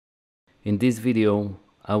In this video,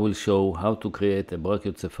 I will show how to create a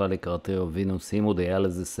brachial cephalic arteriovenous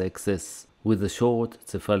hemodialysis access with a short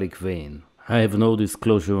cephalic vein. I have no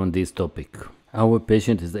disclosure on this topic. Our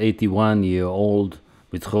patient is 81-year-old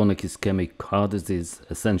with chronic ischemic heart disease,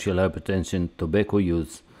 essential hypertension, tobacco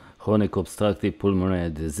use, chronic obstructive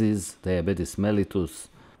pulmonary disease, diabetes mellitus,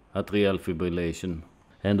 atrial fibrillation,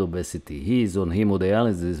 and obesity. He is on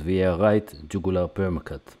hemodialysis via right jugular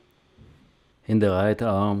permcath. In the right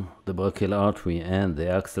arm, the brachial artery and the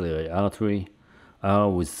axillary artery are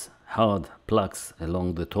with hard plaques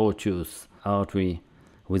along the tortuous artery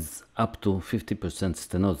with up to 50%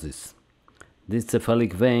 stenosis. This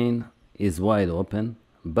cephalic vein is wide open,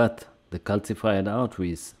 but the calcified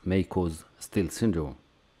arteries may cause Still syndrome.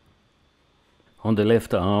 On the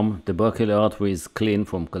left arm, the brachial artery is clean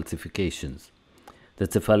from calcifications. The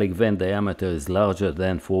cephalic vein diameter is larger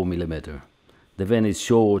than 4 mm. The vein is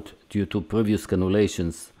short due to previous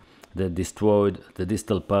cannulations that destroyed the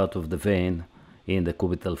distal part of the vein in the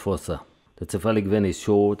cubital fossa. The cephalic vein is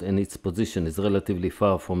short and its position is relatively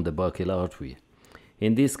far from the brachial artery.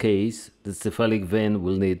 In this case, the cephalic vein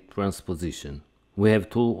will need transposition. We have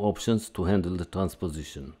two options to handle the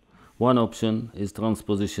transposition. One option is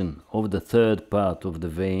transposition of the third part of the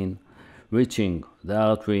vein, reaching the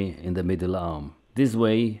artery in the middle arm. This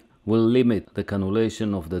way will limit the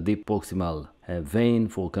cannulation of the deep proximal vein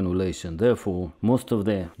for cannulation. Therefore, most of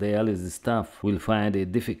the dialysis staff will find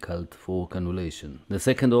it difficult for cannulation. The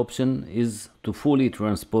second option is to fully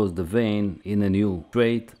transpose the vein in a new,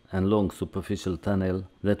 straight and long superficial tunnel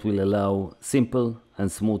that will allow simple and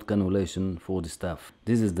smooth cannulation for the staff.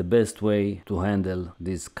 This is the best way to handle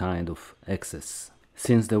this kind of access.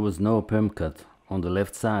 Since there was no permcath on the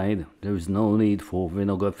left side, there is no need for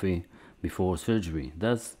venography before surgery.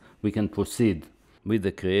 Thus, we can proceed with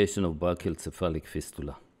the creation of brachial cephalic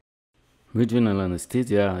fistula. Regional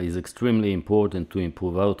anesthesia is extremely important to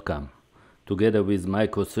improve outcome, together with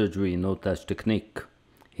microsurgery no-touch technique.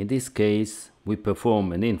 In this case, we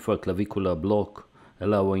perform an infraclavicular block,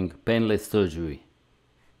 allowing painless surgery.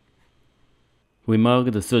 We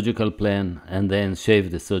mark the surgical plan and then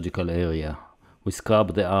shave the surgical area. We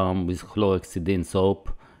scrub the arm with chlorhexidine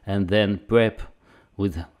soap and then prep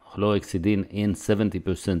with chlorhexidine in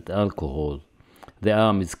 70% alcohol. The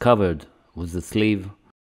arm is covered with the sleeve.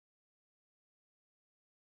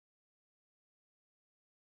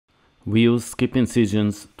 We use skip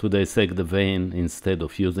incisions to dissect the vein instead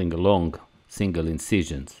of using long single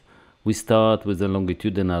incisions. We start with a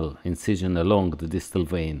longitudinal incision along the distal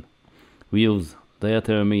vein. We use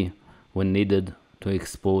diathermy when needed to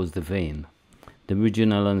expose the vein. The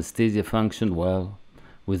regional anesthesia functioned well,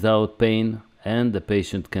 without pain, and the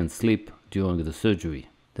patient can sleep during the surgery.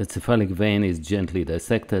 The cephalic vein is gently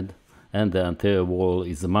dissected and the anterior wall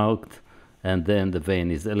is marked, and then the vein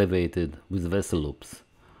is elevated with vessel loops.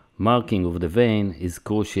 Marking of the vein is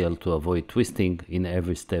crucial to avoid twisting in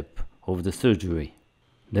every step of the surgery.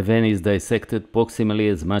 The vein is dissected proximally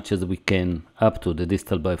as much as we can up to the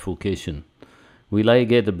distal bifurcation. We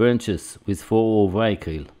ligate the branches with 4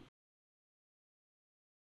 Vicryl.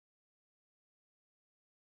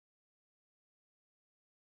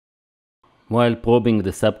 While probing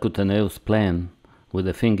the subcutaneous plan with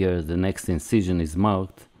the finger, the next incision is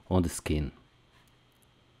marked on the skin.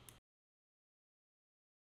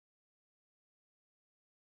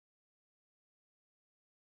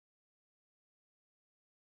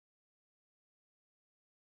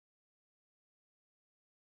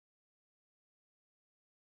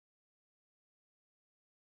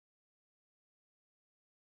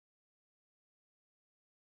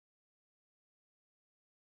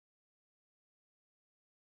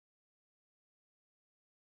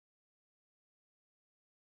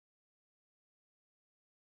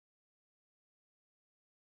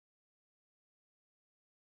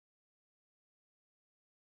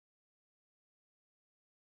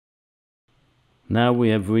 Now we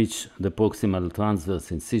have reached the proximal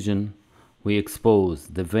transverse incision. We expose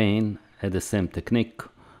the vein at the same technique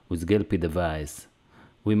with Gelpi device.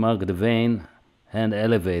 We mark the vein and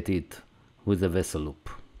elevate it with a vessel loop.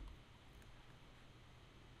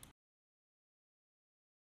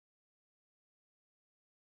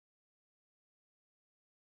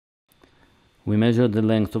 We measure the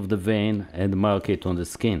length of the vein and mark it on the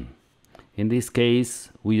skin. In this case,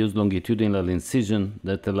 we use longitudinal incision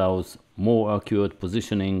that allows more accurate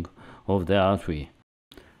positioning of the artery.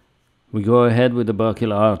 We go ahead with the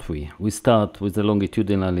brachial artery. We start with the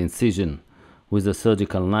longitudinal incision with a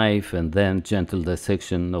surgical knife and then gentle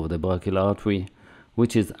dissection of the brachial artery,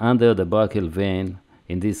 which is under the brachial vein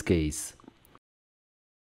in this case.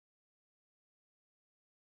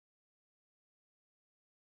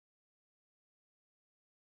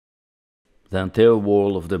 The anterior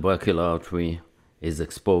wall of the brachial artery is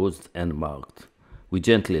exposed and marked. We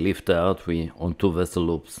gently lift the artery on two vessel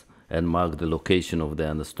loops and mark the location of the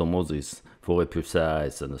anastomosis for a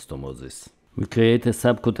precise anastomosis. We create a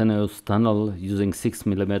subcutaneous tunnel using 6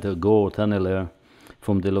 mm gore tunneler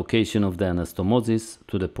from the location of the anastomosis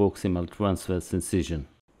to the proximal transverse incision.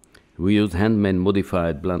 We use handmade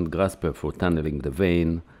modified blunt grasper for tunneling the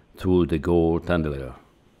vein through the gore tunneler.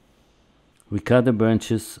 We cut the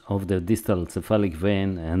branches of the distal cephalic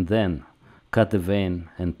vein and then cut the vein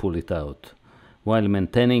and pull it out, while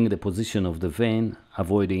maintaining the position of the vein,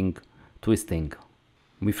 avoiding twisting.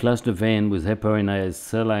 We flush the vein with heparinized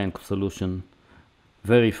saline solution,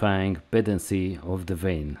 verifying patency of the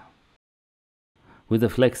vein. With a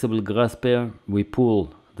flexible grasper, we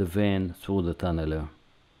pull the vein through the tunneler.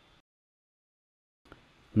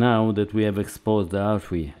 Now that we have exposed the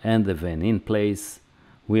artery and the vein in place,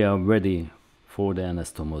 we are ready for the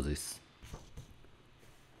anastomosis.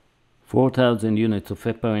 4,000 units of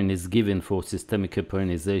heparin is given for systemic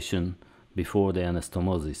heparinization before the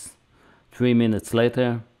anastomosis. 3 minutes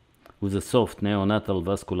later, with a soft neonatal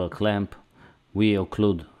vascular clamp, we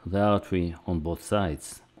occlude the artery on both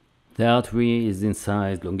sides. The artery is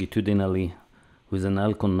incised longitudinally with an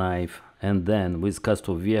Alcon knife and then with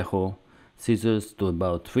Castro Viejo scissors to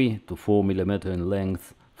about 3 to 4 mm in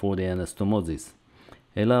length for the anastomosis.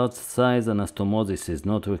 A large size anastomosis is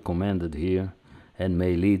not recommended here and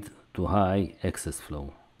may lead to high excess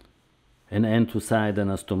flow. An end-to-side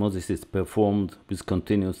anastomosis is performed with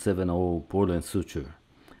continuous 7/0 Portland suture.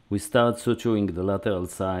 We start suturing the lateral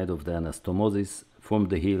side of the anastomosis from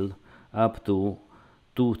the heel up to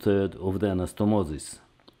 2/3 of the anastomosis.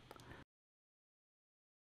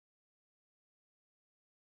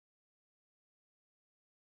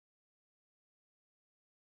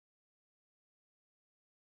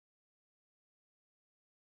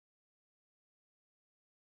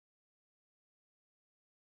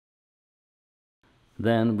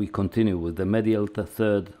 Then we continue with the medial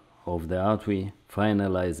third of the artery,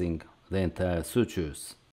 finalizing the entire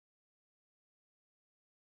sutures.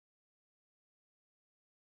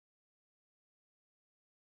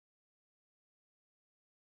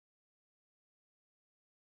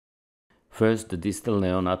 First, the distal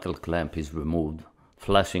neonatal clamp is removed,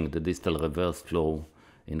 flushing the distal reverse flow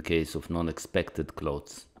in case of non-expected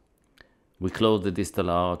clots. We close the distal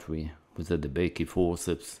artery with the DeBakey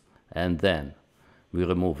forceps, and then we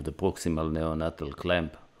remove the proximal neonatal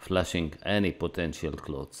clamp, flushing any potential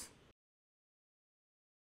clots.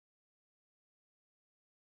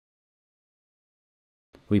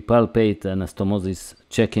 We palpate the anastomosis,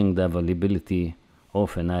 checking the availability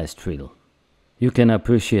of an ice trill. You can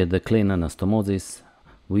appreciate the clean anastomosis.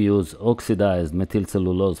 We use oxidized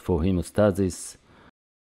methylcellulose for hemostasis.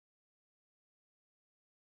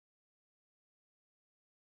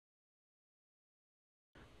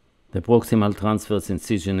 The proximal transverse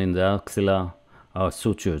incision in the axilla are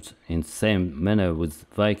sutured in the same manner with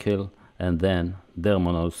Weichel and then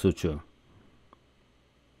dermal suture.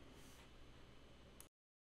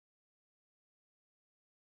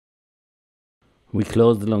 We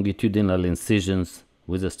close the longitudinal incisions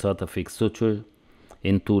with a stratafix suture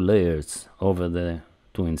in 2 layers over the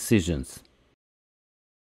 2 incisions.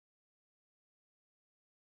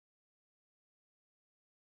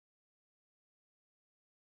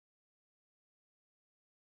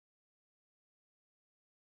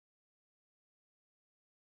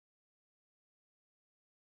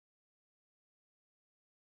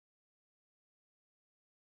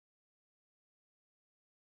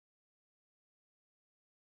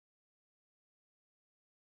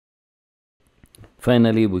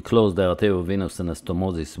 Finally, we close the arteriovenous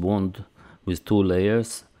anastomosis wound with 2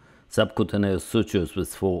 layers, subcutaneous sutures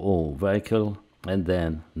with 4/0 Weichel, and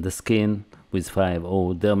then the skin with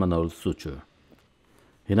 5/0 dermal suture.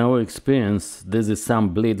 In our experience, there is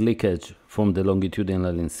some bleed leakage from the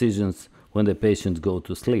longitudinal incisions when the patients go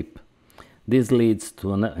to sleep. This leads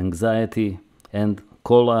to an anxiety and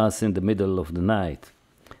call us in the middle of the night.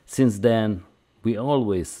 Since then, we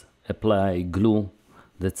always apply glue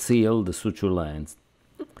that seal the suture lines.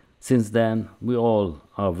 Since then, we all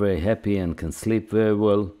are very happy and can sleep very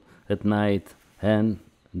well at night, and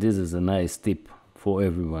this is a nice tip for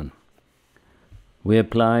everyone. We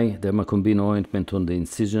apply dermacombine ointment on the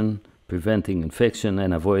incision, preventing infection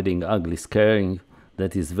and avoiding ugly scarring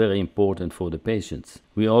that is very important for the patients.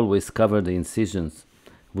 We always cover the incisions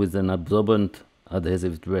with an absorbent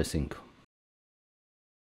adhesive dressing.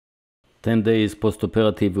 10 days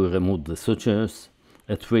postoperative, we remove the sutures.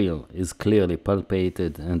 A trill is clearly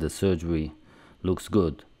palpated and the surgery looks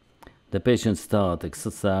good. The patient starts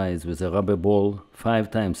exercise with a rubber ball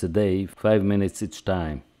 5 times a day, 5 minutes each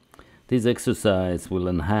time. This exercise will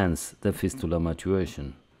enhance the fistula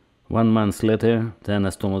maturation. 1 month later, the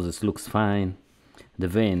anastomosis looks fine. The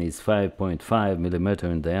vein is 5.5 mm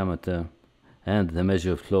in diameter and the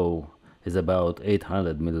measured flow is about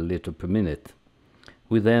 800 ml per minute.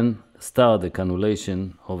 We then start the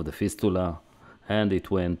cannulation of the fistula and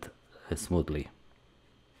it went smoothly.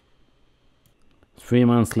 3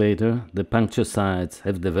 months later, the puncture sites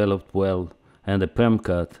have developed well and the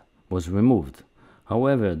permcath was removed.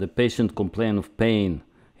 However, the patient complained of pain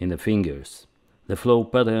in the fingers. The flow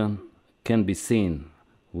pattern can be seen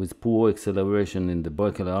with poor acceleration in the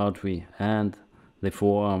brachial artery and the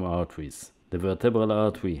forearm arteries. The vertebral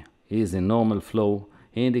artery is in normal flow,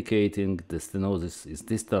 indicating the stenosis is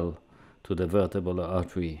distal to the vertebral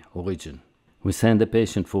artery origin. We send the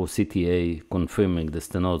patient for CTA confirming the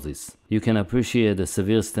stenosis. You can appreciate the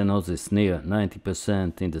severe stenosis near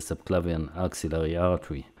 90% in the subclavian axillary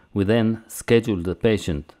artery. We then schedule the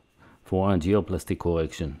patient for angioplasty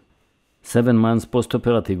correction. 7 months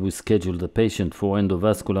postoperative, we schedule the patient for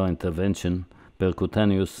endovascular intervention,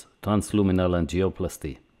 percutaneous transluminal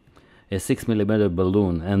angioplasty. A 6 mm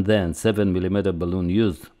balloon and then 7 mm balloon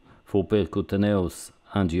used for percutaneous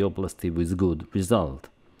angioplasty with good result.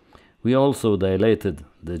 We also dilated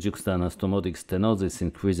the juxtaanastomotic stenosis,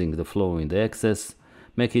 increasing the flow in the excess,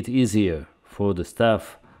 make it easier for the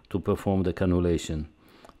staff to perform the cannulation.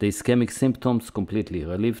 The ischemic symptoms completely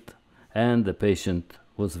relieved and the patient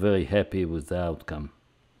was very happy with the outcome.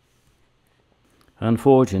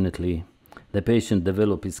 Unfortunately, the patient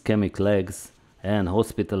developed ischemic legs and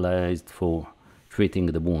hospitalized for treating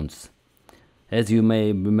the wounds. As you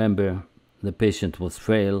may remember, the patient was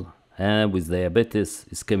frail and with diabetes,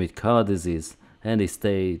 ischemic heart disease, and he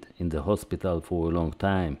stayed in the hospital for a long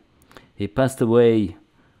time. He passed away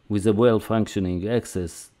with a well-functioning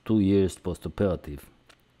access 2 years postoperative.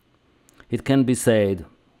 It can be said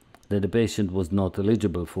that the patient was not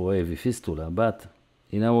eligible for AV fistula, but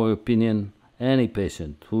in our opinion, any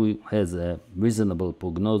patient who has a reasonable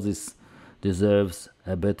prognosis deserves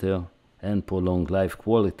a better and prolonged life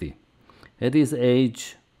quality. At his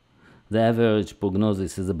age, the average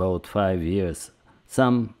prognosis is about 5 years.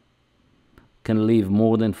 Some can live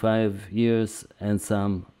more than 5 years and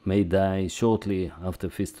some may die shortly after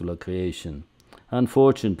fistula creation.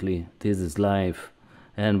 Unfortunately, this is life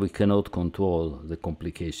and we cannot control the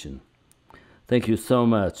complication. Thank you so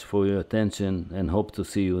much for your attention and hope to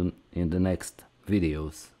see you in the next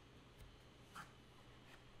videos.